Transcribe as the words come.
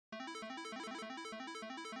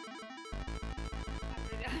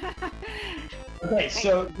Okay,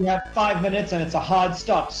 so you have 5 minutes and it's a hard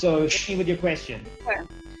stop. So shoot me with your question.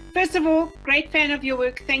 First of all, great fan of your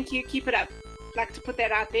work. Thank you. Keep it up. I'd like to put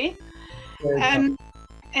that out there.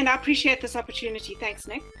 And I appreciate this opportunity. Thanks,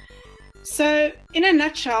 Nick. So in a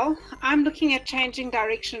nutshell, I'm looking at changing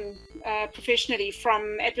direction professionally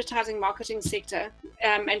from advertising marketing sector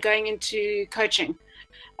and going into coaching.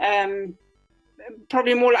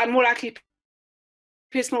 Probably I'm more likely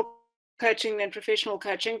personal coaching than professional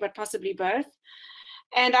coaching, but possibly both.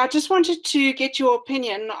 And I just wanted to get your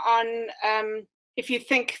opinion on if you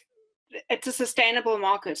think it's a sustainable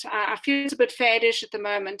market. I feel it's a bit faddish at the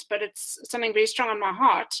moment, but it's something very strong on my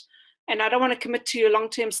heart. And I don't want to commit to a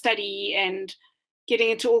long-term study and getting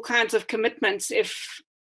into all kinds of commitments if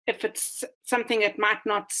it's something that might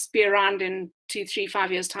not be around in 2, 3,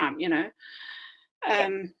 5 years' time, you know.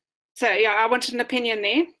 So yeah, I wanted an opinion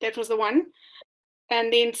there. That was the one.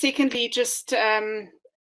 And then secondly, just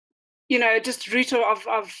you know, just route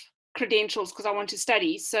of credentials because I want to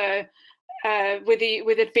study. So whether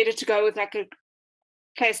it's better to go with like a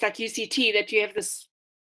place like UCT that you have this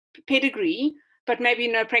pedigree but maybe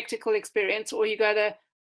no practical experience, or you go the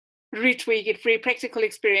route where you get very practical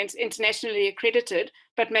experience, internationally accredited,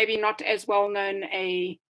 but maybe not as well known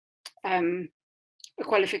a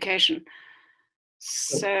qualification.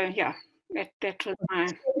 So yeah, that was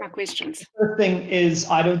my questions. The first thing is,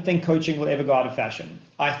 I don't think coaching will ever go out of fashion.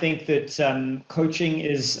 I think that coaching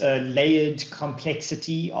is a layered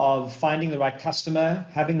complexity of finding the right customer,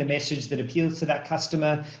 having the message that appeals to that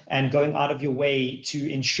customer, and going out of your way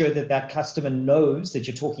to ensure that that customer knows that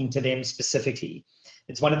you're talking to them specifically.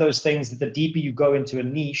 It's one of those things that the deeper you go into a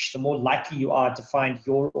niche, the more likely you are to find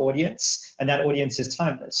your audience, and that audience is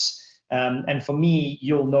timeless. And for me,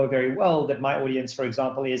 you'll know very well that my audience, for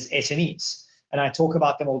example, is SMEs. And I talk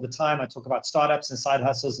about them all the time. I talk about startups and side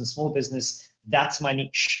hustles and small business. That's my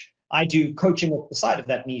niche. I do coaching off the side of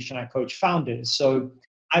that niche, and I coach founders. So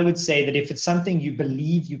I would say that if it's something you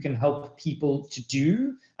believe you can help people to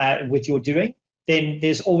do with your doing, then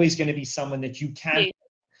there's always going to be someone that you can. Yeah.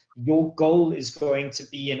 Your goal is going to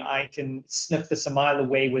be, and I can sniff this a mile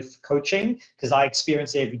away with coaching because I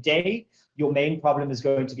experience it every day. Your main problem is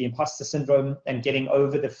going to be imposter syndrome and getting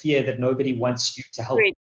over the fear that nobody wants you to help.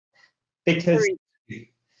 Great. Because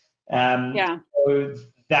yeah. So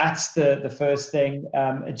that's the first thing.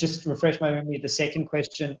 Just to refresh my memory, the second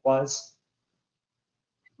question was?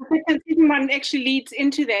 The second one actually leads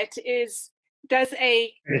into that is, does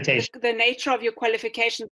the nature of your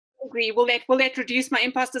qualification degree, will that reduce my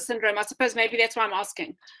imposter syndrome? I suppose maybe that's why I'm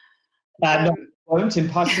asking. No, it won't.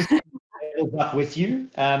 Imposter syndrome builds up with you.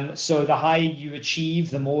 So the higher you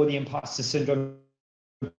achieve, the more the imposter syndrome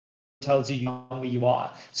tells you where you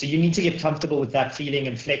are. So you need to get comfortable with that feeling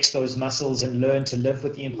and flex those muscles and learn to live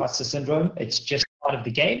with the imposter syndrome. It's just part of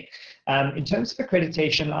the game. In terms of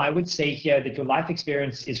accreditation, I would say here that your life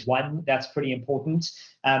experience is one that's pretty important.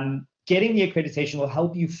 Getting the accreditation will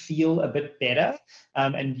help you feel a bit better,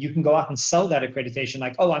 and you can go out and sell that accreditation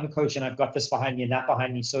like, oh, I'm a coach and I've got this behind me and that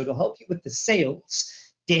behind me. So it'll help you with the sales.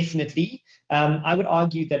 Definitely. I would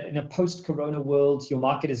argue that in a post-corona world, your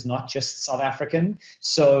market is not just South African.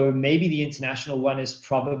 So maybe the international one is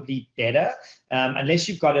probably better. Unless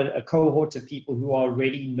you've got a cohort of people who are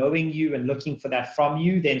already knowing you and looking for that from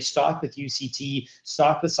you, then start with UCT,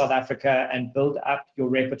 start with South Africa and build up your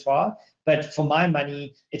repertoire. But for my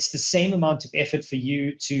money, it's the same amount of effort for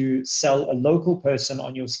you to sell a local person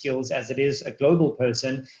on your skills as it is a global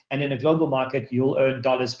person. And in a global market, you'll earn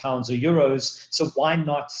dollars, pounds, or euros. So why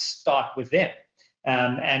not start with them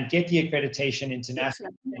and get the accreditation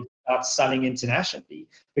internationally and start selling internationally?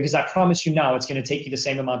 Because I promise you now, it's going to take you the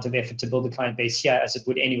same amount of effort to build a client base here as it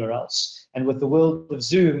would anywhere else. And with the world of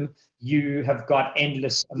Zoom, you have got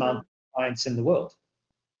endless amount of clients in the world.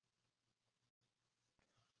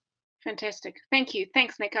 Fantastic. Thank you.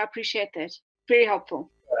 Thanks, Nick. I appreciate that. Very helpful.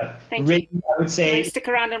 Thank you. I would say stick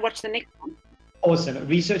around and watch the next one. Awesome.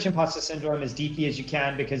 Research imposter syndrome as deeply as you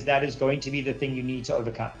can, because that is going to be the thing you need to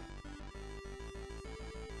overcome.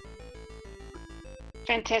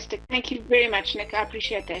 Fantastic. Thank you very much, Nick. I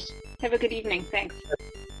appreciate that. Have a good evening. Thanks.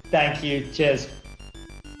 Thank you. Cheers.